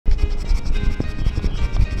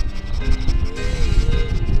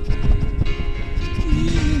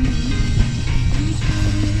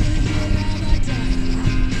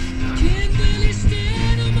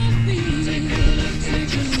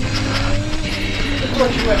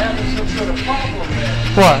thought you were having some sort of problem there.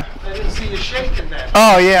 What? I didn't see you shaking that.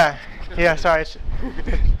 Oh, yeah. Yeah, sorry.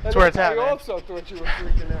 That's where it's at, man. I also thought you were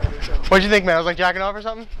freaking out or something. What'd you think, man? I was like jacking off or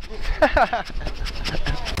something?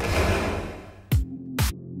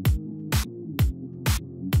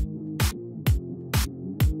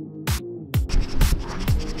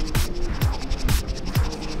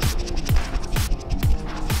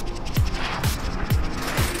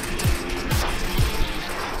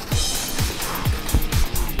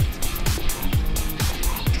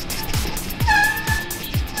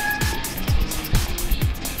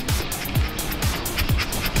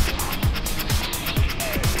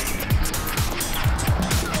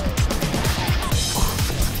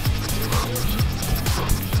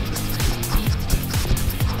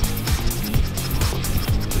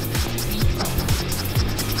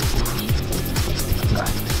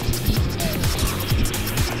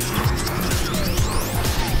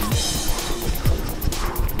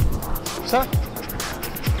 What's up?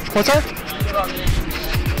 What's up?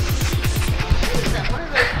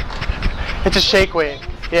 It's a shake weight.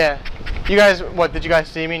 Yeah. You guys, what, did you guys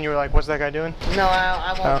see me and you were like, what's that guy doing? No,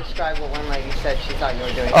 I won't describe what one lady said she thought you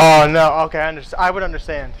were doing. Oh, no. Okay, I would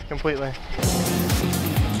understand completely.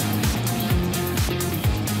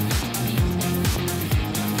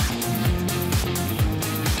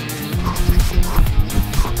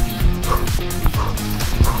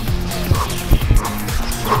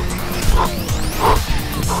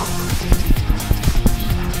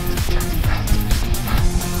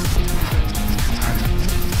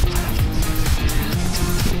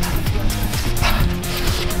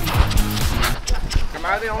 Am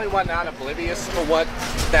I the only one not oblivious to what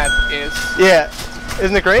that is? Yeah.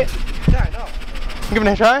 Isn't it great? Yeah, I know. Give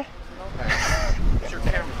it a try? Okay. It's your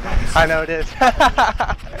camera. I know it is.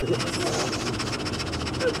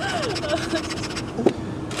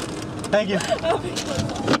 Thank you.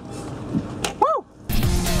 Woo!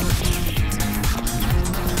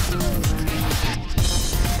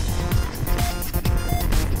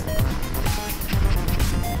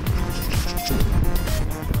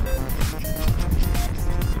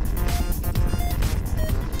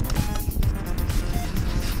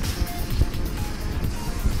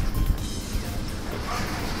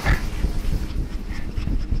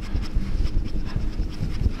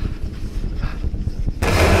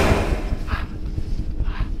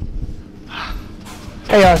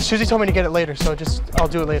 Hey, Susie told me to get it later, so I'll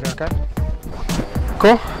do it later, okay?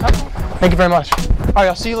 Cool? Thank you very much. All right,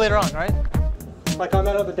 I'll see you later on, all right? Like on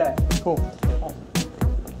that other day. Cool.